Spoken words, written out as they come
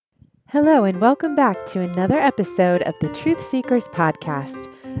Hello, and welcome back to another episode of the Truth Seekers podcast.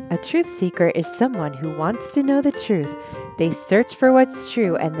 A truth seeker is someone who wants to know the truth. They search for what's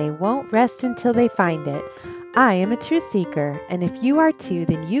true and they won't rest until they find it. I am a truth seeker, and if you are too,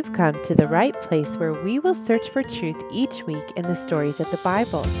 then you've come to the right place where we will search for truth each week in the stories of the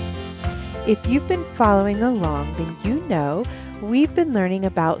Bible. If you've been following along, then you know we've been learning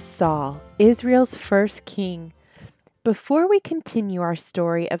about Saul, Israel's first king. Before we continue our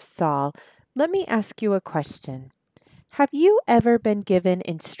story of Saul, let me ask you a question. Have you ever been given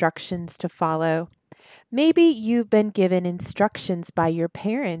instructions to follow? Maybe you've been given instructions by your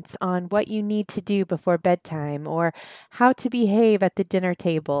parents on what you need to do before bedtime, or how to behave at the dinner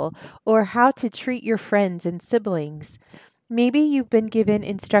table, or how to treat your friends and siblings. Maybe you've been given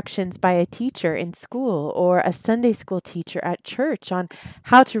instructions by a teacher in school or a Sunday school teacher at church on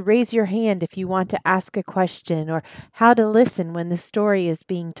how to raise your hand if you want to ask a question or how to listen when the story is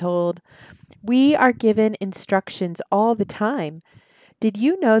being told. We are given instructions all the time. Did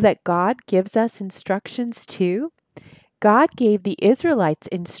you know that God gives us instructions too? God gave the Israelites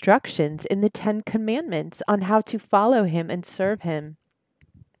instructions in the Ten Commandments on how to follow Him and serve Him.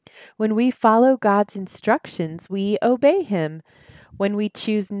 When we follow God's instructions, we obey Him. When we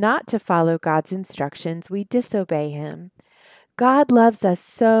choose not to follow God's instructions, we disobey Him. God loves us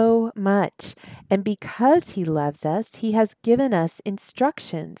so much, and because He loves us, He has given us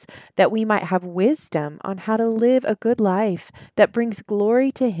instructions that we might have wisdom on how to live a good life that brings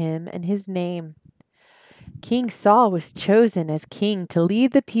glory to Him and His name. King Saul was chosen as king to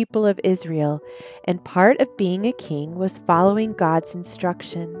lead the people of Israel, and part of being a king was following God's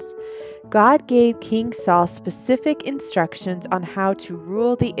instructions. God gave King Saul specific instructions on how to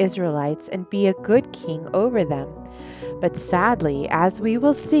rule the Israelites and be a good king over them. But sadly, as we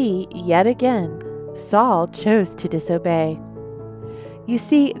will see yet again, Saul chose to disobey. You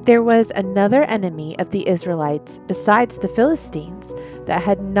see, there was another enemy of the Israelites besides the Philistines that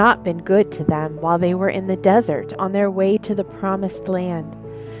had not been good to them while they were in the desert on their way to the promised land.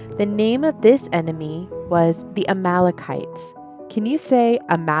 The name of this enemy was the Amalekites. Can you say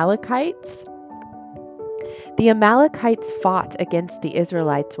Amalekites? The Amalekites fought against the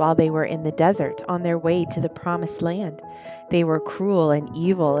Israelites while they were in the desert on their way to the promised land. They were cruel and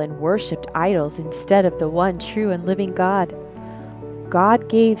evil and worshipped idols instead of the one true and living God. God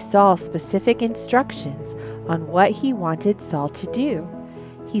gave Saul specific instructions on what He wanted Saul to do.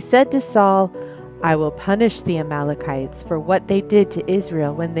 He said to Saul, "I will punish the Amalekites for what they did to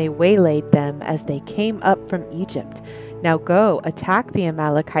Israel when they waylaid them as they came up from Egypt. Now go, attack the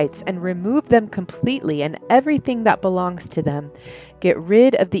Amalekites and remove them completely and everything that belongs to them. Get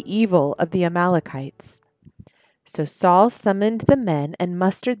rid of the evil of the Amalekites." So Saul summoned the men and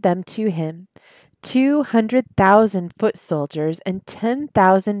mustered them to him. 200,000 foot soldiers and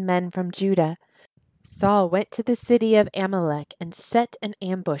 10,000 men from Judah. Saul went to the city of Amalek and set an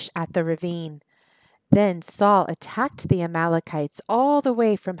ambush at the ravine. Then Saul attacked the Amalekites all the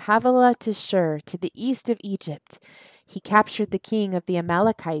way from Havilah to Shur to the east of Egypt. He captured the king of the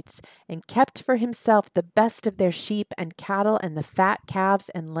Amalekites and kept for himself the best of their sheep and cattle and the fat calves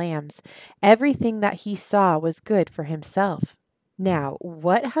and lambs. Everything that he saw was good for himself. Now,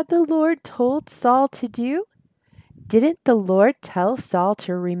 what had the Lord told Saul to do? Didn't the Lord tell Saul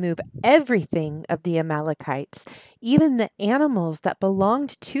to remove everything of the Amalekites, even the animals that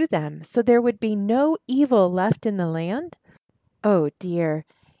belonged to them, so there would be no evil left in the land? Oh dear,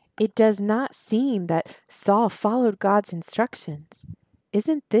 it does not seem that Saul followed God's instructions.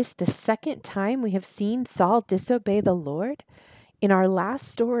 Isn't this the second time we have seen Saul disobey the Lord? In our last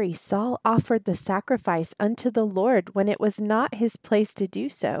story, Saul offered the sacrifice unto the Lord when it was not his place to do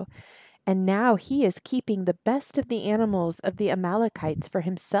so, and now he is keeping the best of the animals of the Amalekites for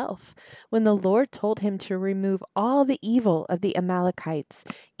himself, when the Lord told him to remove all the evil of the Amalekites,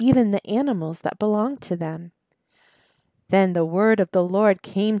 even the animals that belonged to them. Then the word of the Lord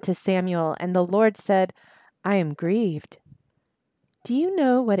came to Samuel, and the Lord said, "I am grieved." Do you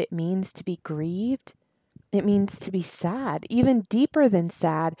know what it means to be grieved? It means to be sad, even deeper than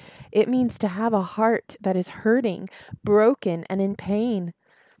sad. It means to have a heart that is hurting, broken, and in pain.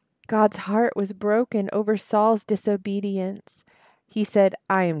 God's heart was broken over Saul's disobedience. He said,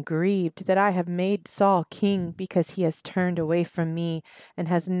 "I am grieved that I have made Saul king because he has turned away from me and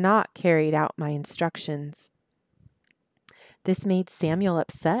has not carried out my instructions." This made Samuel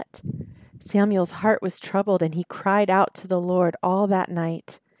upset. Samuel's heart was troubled, and he cried out to the Lord all that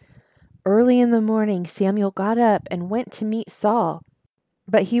night. Early in the morning, Samuel got up and went to meet Saul,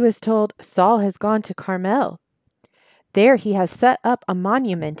 but he was told, "Saul has gone to Carmel. There he has set up a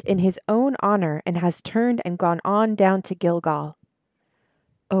monument in his own honor and has turned and gone on down to Gilgal."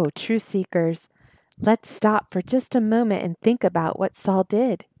 Oh, truth seekers, let's stop for just a moment and think about what Saul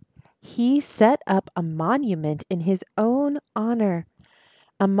did. He set up a monument in his own honor.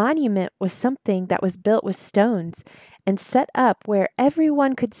 A monument was something that was built with stones and set up where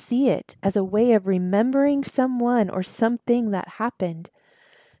everyone could see it as a way of remembering someone or something that happened.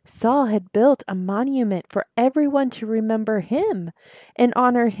 Saul had built a monument for everyone to remember him and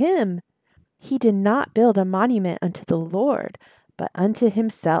honor him. He did not build a monument unto the Lord, but unto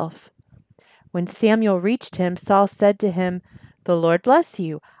himself. When Samuel reached him, Saul said to him, "The Lord bless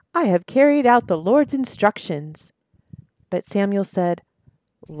you. I have carried out the Lord's instructions." But Samuel said,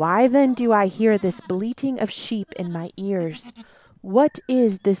 "Why then do I hear this bleating of sheep in my ears? What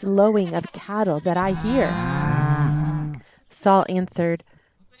is this lowing of cattle that I hear?" Saul answered,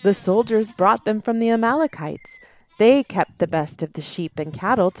 "The soldiers brought them from the Amalekites. They kept the best of the sheep and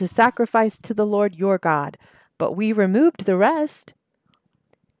cattle to sacrifice to the Lord your God, but we removed the rest."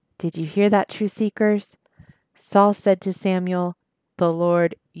 Did you hear that, true seekers? Saul said to Samuel, "The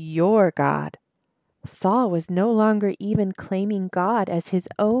Lord your God." Saul was no longer even claiming God as his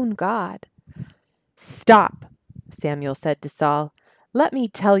own God. "Stop," Samuel said to Saul. "Let me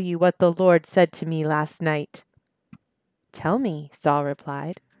tell you what the Lord said to me last night." "Tell me," Saul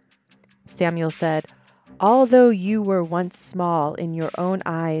replied. Samuel said, "Although you were once small in your own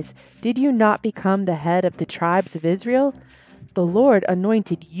eyes, did you not become the head of the tribes of Israel? The Lord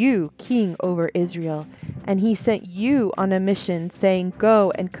anointed you king over Israel, and he sent you on a mission, saying,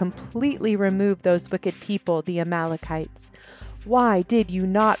 'Go and completely remove those wicked people, the Amalekites.' Why did you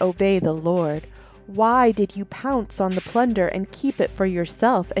not obey the Lord? Why did you pounce on the plunder and keep it for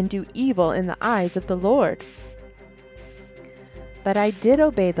yourself and do evil in the eyes of the Lord?" "But I did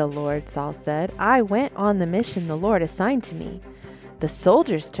obey the Lord," Saul said. "I went on the mission the Lord assigned to me. The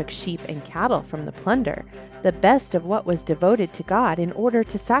soldiers took sheep and cattle from the plunder, the best of what was devoted to God, in order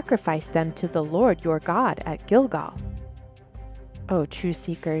to sacrifice them to the Lord your God at Gilgal." Oh, true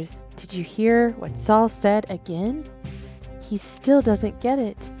seekers, did you hear what Saul said again? He still doesn't get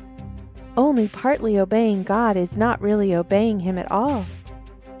it. Only partly obeying God is not really obeying him at all.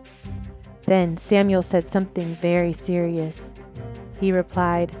 Then Samuel said something very serious. He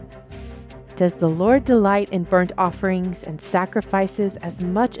replied, "Does the Lord delight in burnt offerings and sacrifices as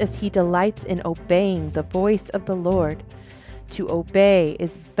much as he delights in obeying the voice of the Lord? To obey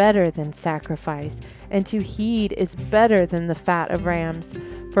is better than sacrifice, and to heed is better than the fat of rams.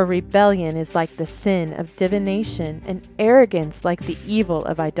 For rebellion is like the sin of divination, and arrogance like the evil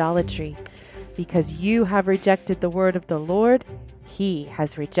of idolatry. Because you have rejected the word of the Lord, he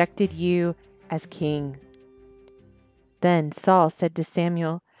has rejected you as king." Then Saul said to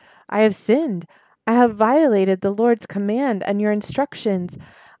Samuel, "I have sinned. I have violated the Lord's command and your instructions.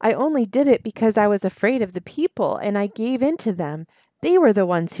 I only did it because I was afraid of the people, and I gave in to them. They were the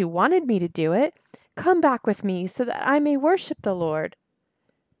ones who wanted me to do it. Come back with me so that I may worship the Lord."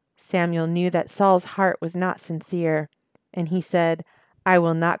 Samuel knew that Saul's heart was not sincere, and he said, "I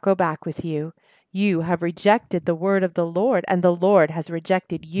will not go back with you. You have rejected the word of the Lord, and the Lord has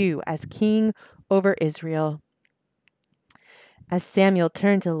rejected you as king over Israel." As Samuel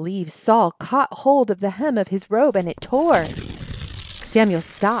turned to leave, Saul caught hold of the hem of his robe and it tore. Samuel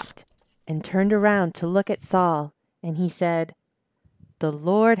stopped and turned around to look at Saul, and he said, "The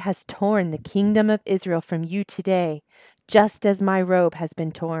Lord has torn the kingdom of Israel from you today, just as my robe has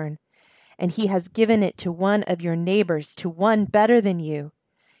been torn, and he has given it to one of your neighbors, to one better than you.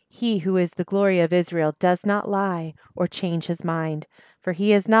 He who is the glory of Israel does not lie or change his mind, for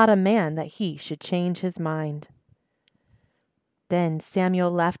he is not a man that he should change his mind." Then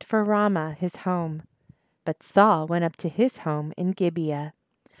Samuel left for Ramah, his home, but Saul went up to his home in Gibeah.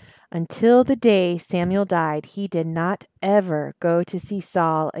 Until the day Samuel died, he did not ever go to see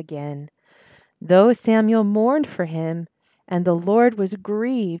Saul again, though Samuel mourned for him, and the Lord was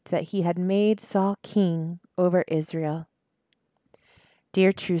grieved that he had made Saul king over Israel.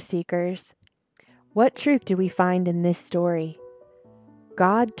 Dear truth seekers, what truth do we find in this story?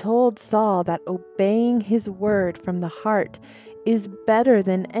 God told Saul that obeying his word from the heart is better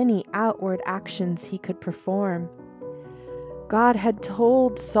than any outward actions he could perform. God had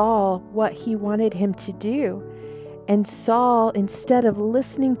told Saul what he wanted him to do, and Saul, instead of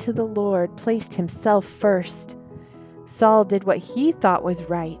listening to the Lord, placed himself first. Saul did what he thought was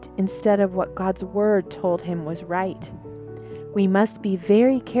right instead of what God's word told him was right. We must be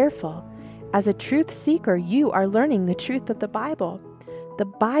very careful. As a truth seeker, you are learning the truth of the Bible. The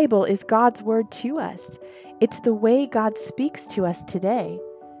Bible is God's word to us. It's the way God speaks to us today.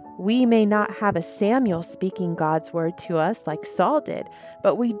 We may not have a Samuel speaking God's word to us like Saul did,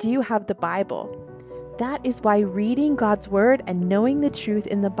 but we do have the Bible. That is why reading God's Word and knowing the truth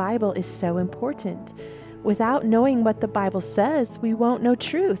in the Bible is so important. Without knowing what the Bible says, we won't know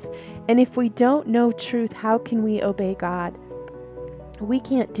truth. And if we don't know truth, how can we obey God? We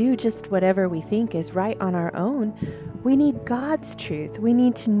can't do just whatever we think is right on our own. We need God's truth. We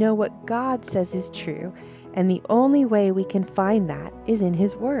need to know what God says is true. And the only way we can find that is in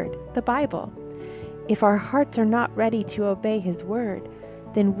His Word, the Bible. If our hearts are not ready to obey His Word,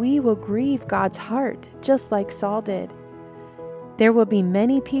 then we will grieve God's heart, just like Saul did. There will be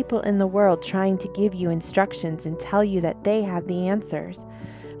many people in the world trying to give you instructions and tell you that they have the answers.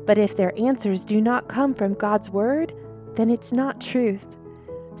 But if their answers do not come from God's Word, then it's not truth.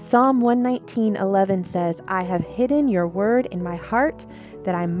 Psalm 119:11 says, I have hidden your word in my heart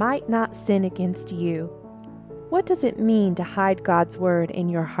that I might not sin against you. What does it mean to hide God's word in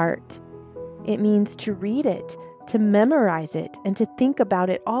your heart? It means to read it, to memorize it, and to think about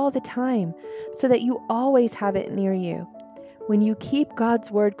it all the time so that you always have it near you. When you keep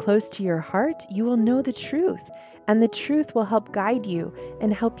God's word close to your heart, you will know the truth, and the truth will help guide you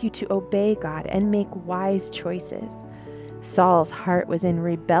and help you to obey God and make wise choices. Saul's heart was in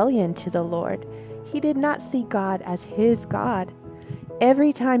rebellion to the Lord. He did not see God as his God.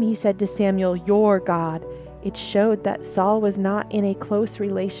 Every time he said to Samuel, your God, it showed that Saul was not in a close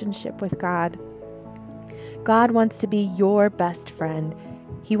relationship with God. God wants to be your best friend.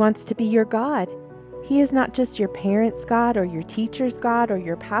 He wants to be your God. He is not just your parents' God or your teacher's God or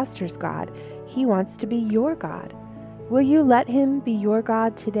your pastor's God. He wants to be your God. Will you let Him be your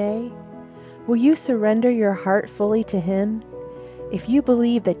God today? Will you surrender your heart fully to Him? If you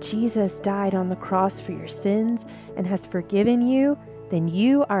believe that Jesus died on the cross for your sins and has forgiven you, then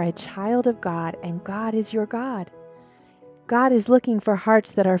you are a child of God and God is your God. God is looking for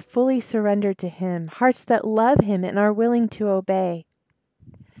hearts that are fully surrendered to Him, hearts that love Him and are willing to obey.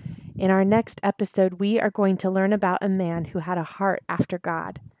 In our next episode, we are going to learn about a man who had a heart after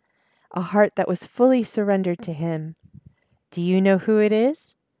God, a heart that was fully surrendered to Him. Do you know who it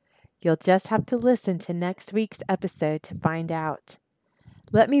is? You'll just have to listen to next week's episode to find out.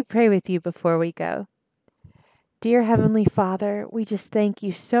 Let me pray with you before we go. Dear Heavenly Father, we just thank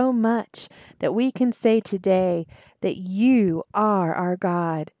you so much that we can say today that you are our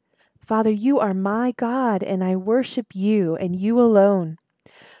God. Father, you are my God, and I worship you and you alone.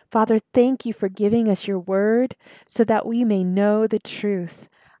 Father, thank you for giving us your word so that we may know the truth.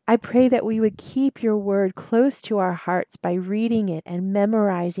 I pray that we would keep your word close to our hearts by reading it and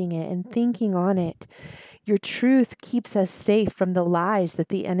memorizing it and thinking on it. Your truth keeps us safe from the lies that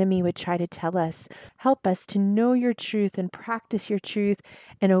the enemy would try to tell us. Help us to know your truth and practice your truth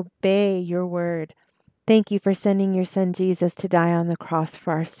and obey your word. Thank you for sending your son Jesus to die on the cross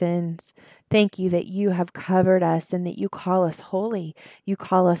for our sins. Thank you that you have covered us and that you call us holy. You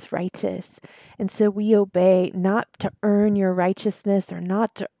call us righteous. And so we obey not to earn your righteousness or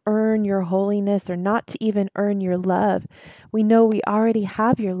not to earn your holiness or not to even earn your love. We know we already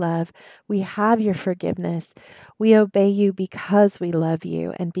have your love. We have your forgiveness. We obey you because we love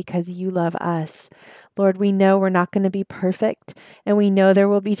you and because you love us. Lord, we know we're not going to be perfect, and we know there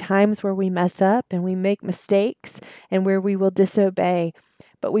will be times where we mess up and we make mistakes and where we will disobey.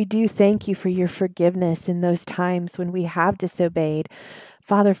 But we do thank you for your forgiveness in those times when we have disobeyed.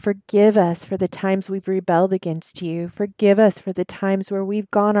 Father, forgive us for the times we've rebelled against you. Forgive us for the times where we've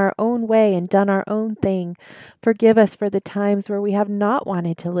gone our own way and done our own thing. Forgive us for the times where we have not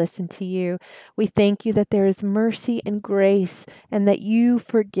wanted to listen to you. We thank you that there is mercy and grace and that you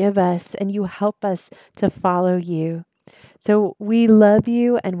forgive us and you help us to follow you. So we love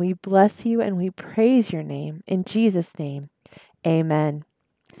you and we bless you and we praise your name. In Jesus' name, amen.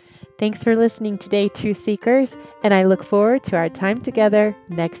 Thanks for listening today, Truth Seekers, and I look forward to our time together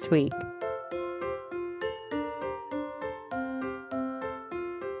next week.